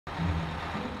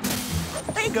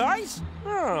Hey, guys!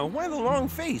 Oh, why the long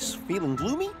face? Feeling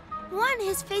gloomy? One,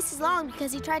 his face is long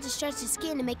because he tried to stretch his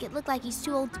skin to make it look like he's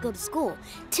too old to go to school.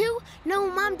 2, no,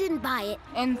 Mom didn't buy it.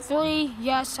 And 3,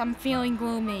 yes, I'm feeling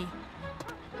gloomy.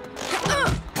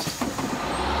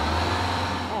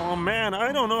 Oh, man,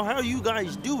 I don't know how you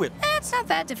guys do it. It's not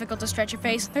that difficult to stretch your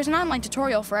face. There's an online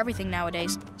tutorial for everything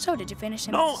nowadays. So, did you finish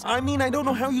him? No, I mean, I don't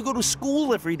know how you go to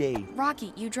school every day.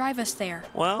 Rocky, you drive us there.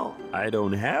 Well, I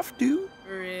don't have to.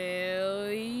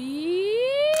 Really?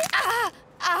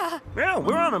 Yeah,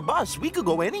 we're on a bus. We could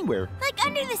go anywhere. Like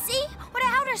under the sea, or to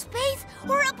outer space,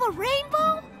 or up a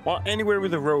rainbow? Well, anywhere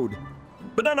with a road.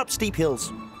 But not up steep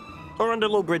hills. Or under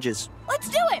low bridges. Let's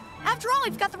do it! After all,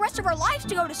 we've got the rest of our lives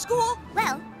to go to school.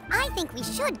 Well, I think we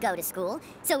should go to school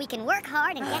so we can work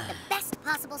hard and get the best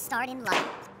possible start in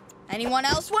life. Anyone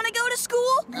else want to go to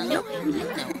school? Nope.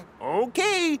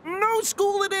 Okay, no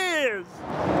school it is!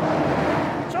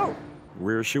 So,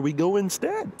 where should we go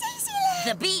instead?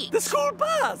 The beach. The school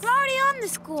bus! We're already on the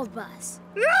school bus.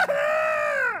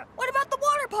 What about the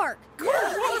water park?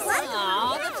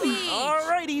 Oh, the beach.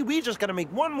 Alrighty, we just gotta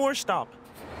make one more stop.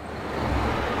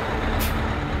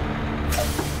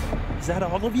 Is that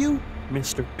all of you,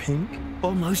 Mr. Pink?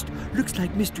 Almost. Looks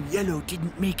like Mr. Yellow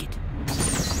didn't make it.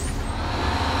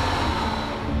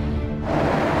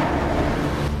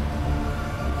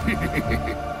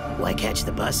 Why catch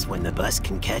the bus when the bus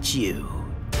can catch you?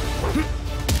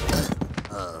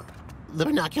 The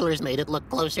binoculars made it look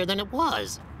closer than it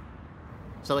was.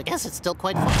 So I guess it's still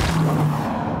quite far.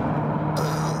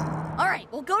 All right,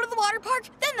 we'll go to the water park,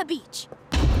 then the beach.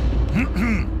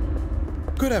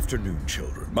 Good afternoon,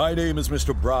 children. My name is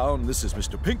Mr. Brown, this is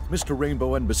Mr. Pink, Mr.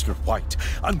 Rainbow, and Mr. White,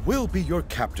 and we'll be your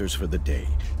captors for the day.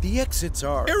 The exits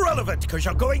are irrelevant, because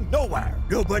you're going nowhere.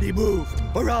 Nobody move,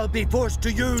 or I'll be forced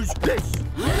to use this.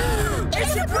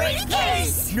 It's a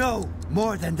briefcase! No,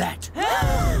 more than that.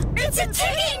 It's a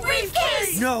ticking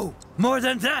briefcase! No, more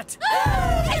than that.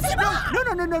 It's a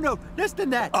bomb! No, less than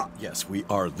that. Ah, yes, we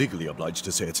are legally obliged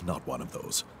to say it's not one of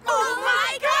those. Oh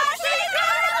my gosh, they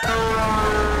got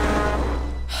him!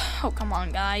 Oh, come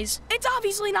on, guys. It's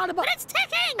obviously not a bus. It's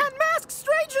ticking! And masked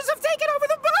strangers have taken over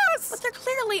the bus! But they're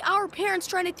clearly our parents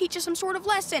trying to teach us some sort of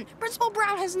lesson. Principal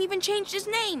Brown hasn't even changed his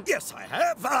name. Yes, I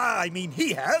have. I mean,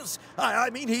 he has. I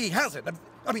mean, he hasn't.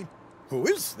 I mean, who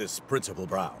is this Principal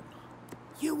Brown?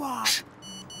 You are.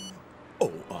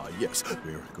 Oh, yes.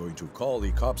 We're going to call the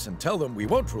cops and tell them we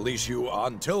won't release you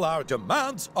until our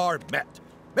demands are met.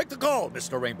 Make the call,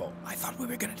 Mr. Rainbow. I thought we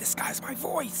were gonna disguise my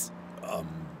voice.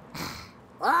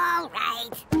 All right.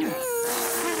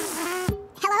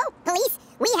 Hello, police.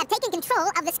 We have taken control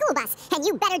of the school bus, and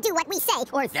you better do what we say,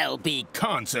 or There'll be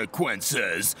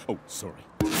consequences. Oh, sorry.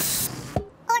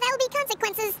 there'll be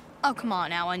consequences. Oh, come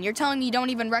on, Alan. You're telling me you don't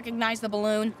even recognize the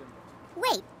balloon?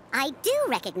 Wait, I do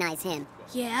recognize him.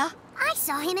 Yeah? I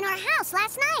saw him in our house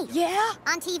last night. Yeah?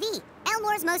 On TV.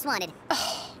 Elmore's Most Wanted.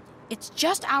 It's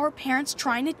just our parents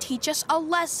trying to teach us a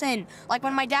lesson. Like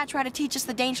when my dad tried to teach us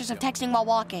the dangers of texting while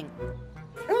walking.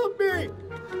 Help me!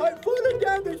 I'm falling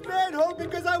down this manhole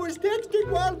because I was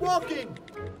texting while walking.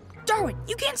 Darwin,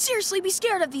 you can't seriously be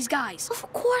scared of these guys.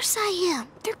 Of course I am.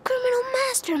 They're criminal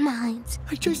masterminds.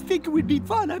 I just think it would be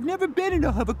fun. I've never been in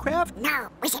a hovercraft. No,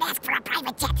 we should ask for a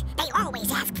private jet. They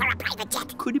always ask for a private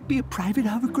jet. Could it be a private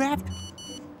hovercraft?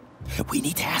 We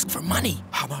need to ask for money.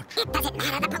 How much? It doesn't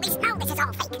matter. The police know this is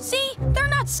all fake. See? They're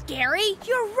not scary.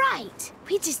 You're right.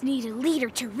 We just need a leader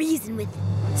to reason with.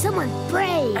 Someone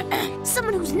brave.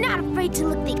 Someone who's not afraid to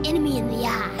look the enemy in the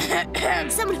eye.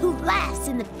 Someone who laughs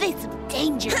in the face of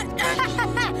danger.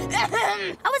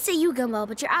 I would say you, Gumball,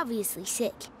 but you're obviously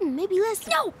sick. Maybe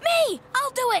Leslie. No, me!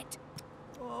 I'll do it!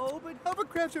 Oh, but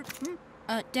hovercrafts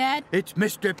are... Dad? It's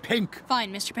Mr. Pink.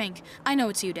 Fine, Mr. Pink. I know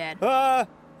it's you, Dad.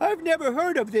 I've never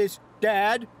heard of this,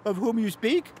 Dad, of whom you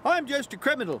speak. I'm just a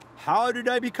criminal. How did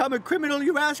I become a criminal,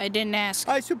 you ask? I didn't ask.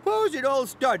 I suppose it all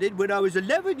started when I was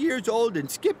 11 years old and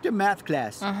skipped a math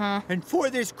class. And for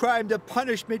this crime, the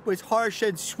punishment was harsh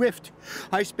and swift.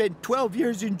 I spent 12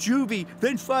 years in juvie,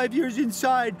 then 5 years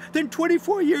inside, then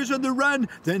 24 years on the run,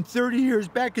 then 30 years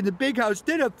back in the big house,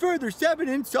 then a further 7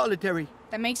 in solitary.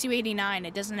 That makes you 89.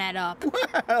 It doesn't add up.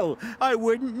 Well, I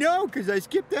wouldn't know, because I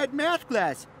skipped that math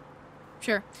class.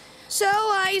 Sure. So,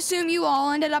 I assume you all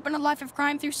ended up in a life of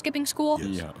crime through skipping school?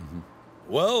 Yes. Yeah.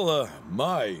 Well,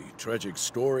 my tragic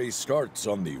story starts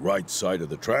on the right side of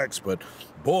the tracks, but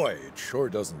boy, it sure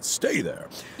doesn't stay there.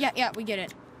 Yeah, we get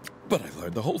it. But I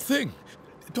learned the whole thing.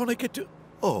 Don't I get to...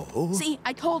 Oh. See,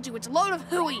 I told you, it's a load of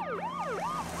hooey.